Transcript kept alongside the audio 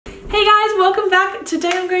welcome back. Today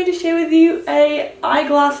I'm going to share with you a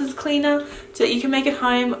eyeglasses cleaner so that you can make it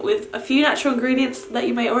home with a few natural ingredients that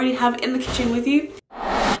you may already have in the kitchen with you.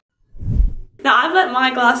 Now I've let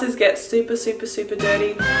my glasses get super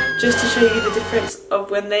dirty just to show you the difference of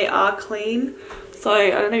when they are clean. So I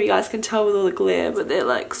don't know if you guys can tell with all the glare, but they're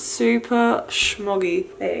like super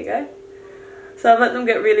schmoggy. There you go. So I've let them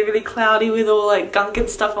get really cloudy with all like gunk and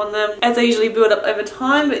stuff on them, as they usually build up over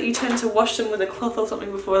time, but you tend to wash them with a cloth or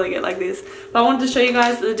something before they get like this. But I wanted to show you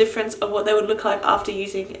guys the difference of what they would look like after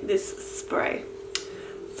using this spray.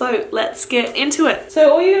 So let's get into it.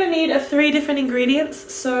 So all you're going to need are 3 different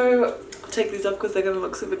ingredients. So I'll take these off because they're going to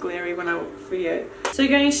look super glary when I video. So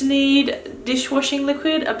you're going to need dishwashing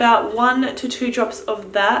liquid, about 1 to 2 drops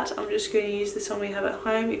of that. I'm just going to use this one we have at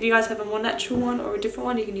home. If you guys have a more natural one or a different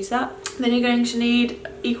one, you can use that. Then you're going to need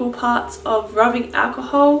equal parts of rubbing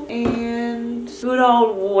alcohol and good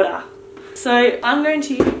old water. So I'm going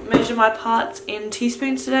to measure my parts in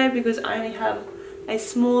teaspoons today because I only have a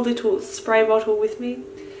small little spray bottle with me.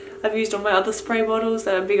 I've used all my other spray bottles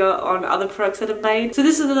that are bigger on other products that I've made. So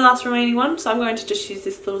this is the last remaining one, so I'm going to just use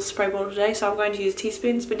this little spray bottle today. So I'm going to use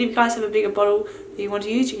teaspoons, but if you guys have a bigger bottle that you want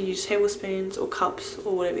to use, you can use tablespoons or cups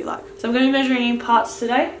or whatever you like. So I'm going to be measuring in parts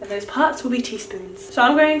today, and those parts will be teaspoons. So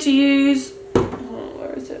I'm going to use,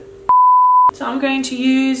 where is it? So I'm going to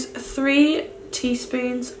use 3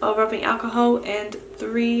 teaspoons of rubbing alcohol and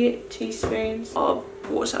 3 teaspoons of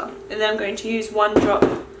water. And then I'm going to use 1 drop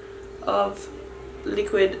of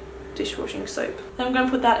liquid dishwashing soap. Then I'm going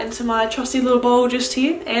to put that into my trusty little bowl just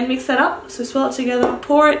here and mix that up. So swirl it together,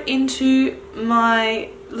 pour it into my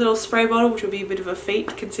little spray bottle, which will be a bit of a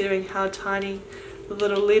feat considering how tiny the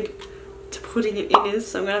little lid to putting it in is.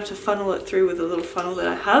 So I'm going to have to funnel it through with a little funnel that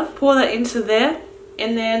I have. Pour that into there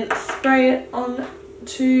and then spray it on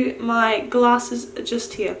to my glasses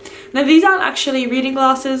just here. Now these aren't actually reading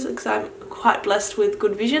glasses because I'm quite blessed with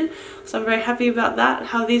good vision, so I'm very happy about that.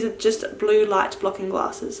 How these are just blue light blocking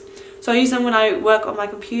glasses. So I use them when I work on my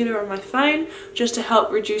computer or my phone just to help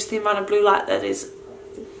reduce the amount of blue light that is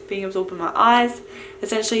being absorbed in my eyes,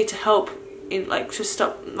 essentially to help in to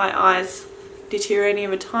stop my eyes deteriorating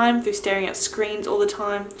over time through staring at screens all the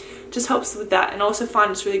time. Just helps with that, and I also find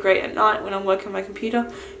it's really great at night when I'm working on my computer.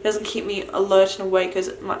 It doesn't keep me alert and awake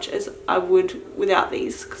as much as I would without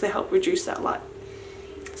these because they help reduce that light.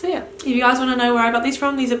 So yeah, if you guys want to know where I got these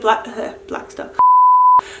from, these are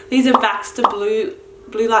These are Baxter blue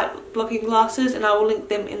light blocking glasses, and I will link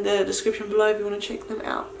them in the description below if you want to check them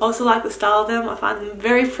out. I also like the style of them. I find them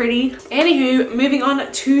very pretty. Anywho, moving on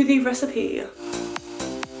to the recipe.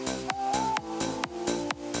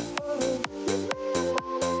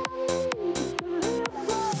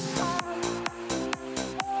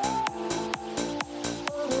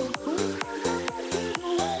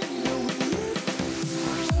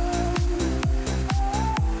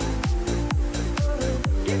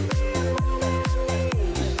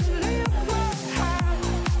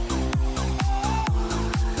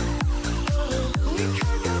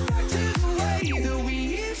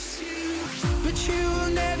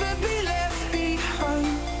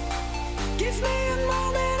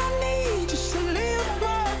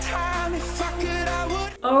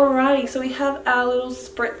 Alrighty, so we have our little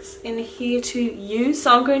spritz in here to use.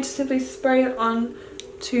 So I'm going to simply spray it on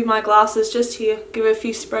to my glasses just here. Give it a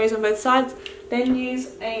few sprays on both sides. Then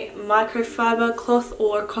use a microfiber cloth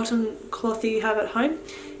or a cotton cloth that you have at home.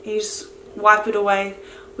 And you just wipe it away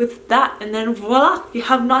with that. And then voila, you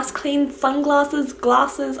have nice clean sunglasses,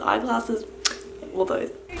 glasses, eyeglasses, all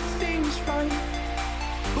those.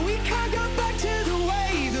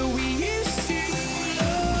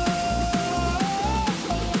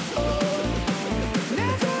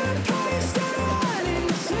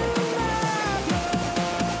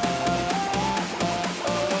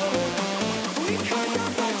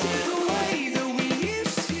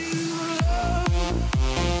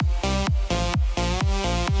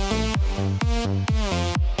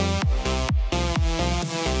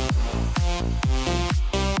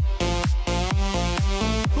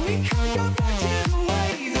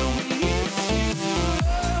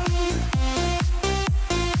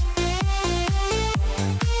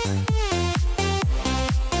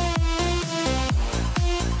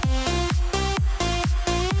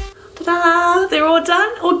 They're all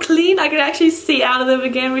done, all clean. I can actually see out of them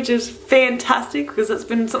again, which is fantastic because that's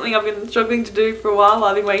been something I've been struggling to do for a while.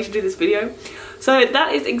 I've been waiting to do this video. So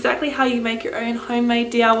that is exactly how you make your own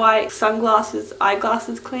homemade DIY sunglasses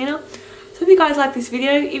eyeglasses cleaner. So if you guys like this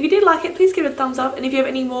video, if you did like it, please give it a thumbs up, and if you have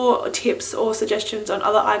any more tips or suggestions on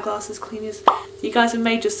other eyeglasses cleaners that you guys have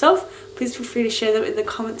made yourself, please feel free to share them in the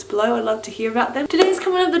comments below. I'd love to hear about them. Today's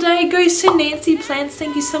comment of the day goes to Nancy Plants.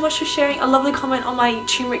 Thank you so much for sharing a lovely comment on my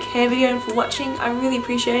turmeric hair video and for watching. I really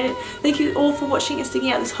appreciate it. Thank you all for watching and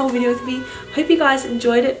sticking out this whole video with me. Hope you guys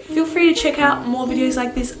enjoyed it. Feel free to check out more videos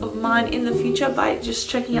like this of mine in the future by just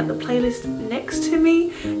checking out the playlist next to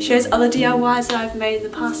me. It shows other DIYs that I've made in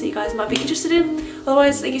the past that you guys might be interested in.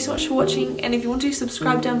 Otherwise, thank you so much for watching, and if you want to,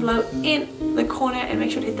 subscribe down below in the corner and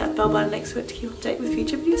make sure to hit that bell button next to it to keep up to date with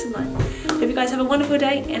future videos of mine. Hope you guys have a wonderful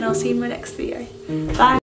day, and I'll see you in my next video. Bye!